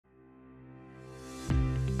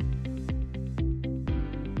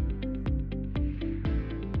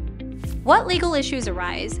What legal issues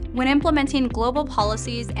arise when implementing global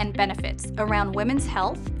policies and benefits around women's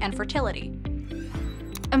health and fertility?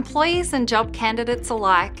 Employees and job candidates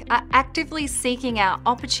alike are actively seeking out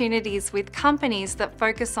opportunities with companies that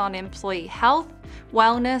focus on employee health,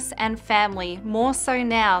 wellness, and family more so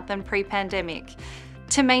now than pre-pandemic.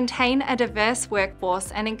 To maintain a diverse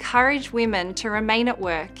workforce and encourage women to remain at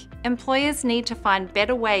work, employers need to find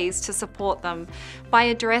better ways to support them by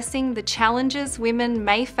addressing the challenges women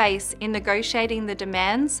may face in negotiating the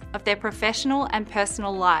demands of their professional and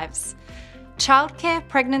personal lives. Childcare,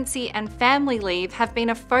 pregnancy, and family leave have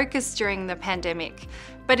been a focus during the pandemic,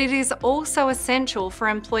 but it is also essential for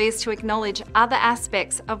employers to acknowledge other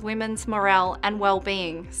aspects of women's morale and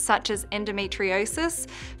well-being, such as endometriosis,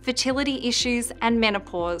 fertility issues, and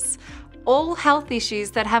menopause, all health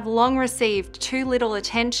issues that have long received too little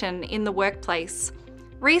attention in the workplace.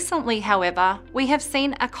 Recently, however, we have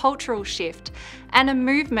seen a cultural shift and a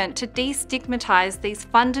movement to destigmatise these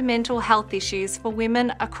fundamental health issues for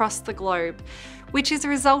women across the globe, which is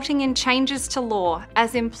resulting in changes to law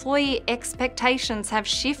as employee expectations have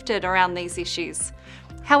shifted around these issues.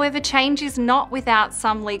 However, change is not without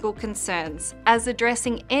some legal concerns, as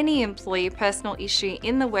addressing any employee personal issue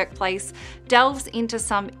in the workplace delves into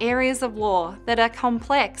some areas of law that are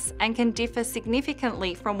complex and can differ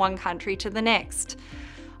significantly from one country to the next.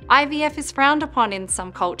 IVF is frowned upon in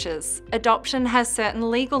some cultures. Adoption has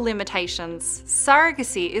certain legal limitations.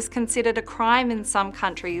 Surrogacy is considered a crime in some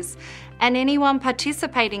countries, and anyone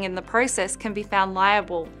participating in the process can be found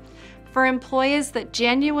liable. For employers that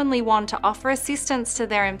genuinely want to offer assistance to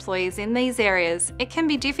their employees in these areas, it can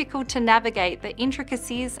be difficult to navigate the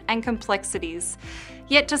intricacies and complexities.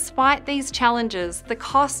 Yet despite these challenges, the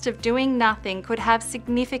cost of doing nothing could have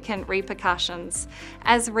significant repercussions,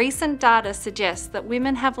 as recent data suggests that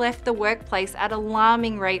women have left the workplace at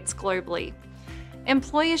alarming rates globally.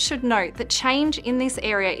 Employers should note that change in this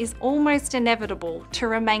area is almost inevitable to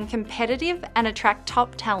remain competitive and attract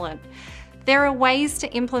top talent. There are ways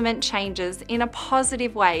to implement changes in a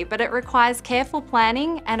positive way, but it requires careful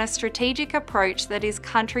planning and a strategic approach that is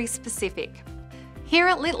country-specific. Here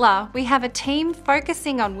at Littler, we have a team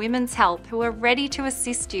focusing on women's health who are ready to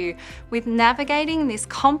assist you with navigating this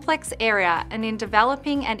complex area and in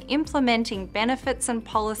developing and implementing benefits and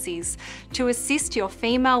policies to assist your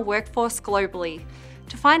female workforce globally.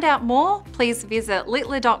 To find out more, please visit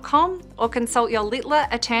littler.com or consult your Littler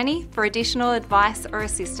attorney for additional advice or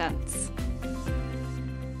assistance.